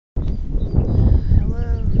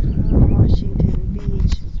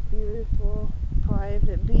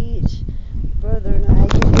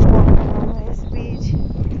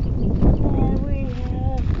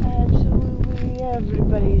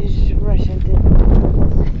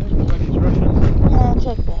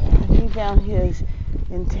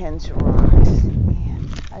intense rocks. And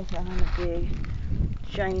I found a big,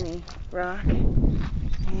 shiny rock.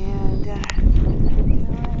 And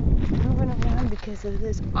I'm moving around because of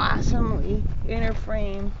this awesomely inner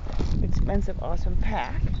frame, expensive, awesome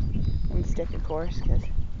pack. And stick, of course, because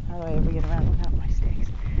how do I ever get around without my sticks?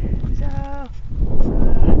 So,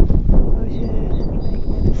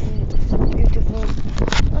 ocean, magnificent, beautiful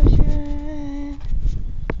ocean,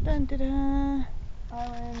 dun dun dun,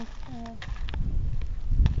 island,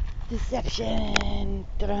 deception,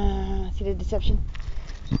 dun, see the deception?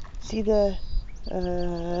 See the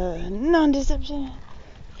non-deception?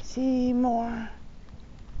 See more,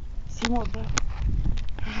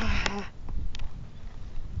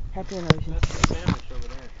 happy in the ocean. That's a sandwich over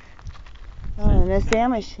there. Oh, and a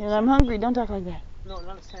sandwich. And I'm hungry. Don't talk like that. No,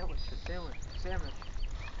 not a sandwich. A sandwich. Sandwich.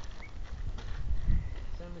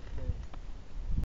 Sandwich day.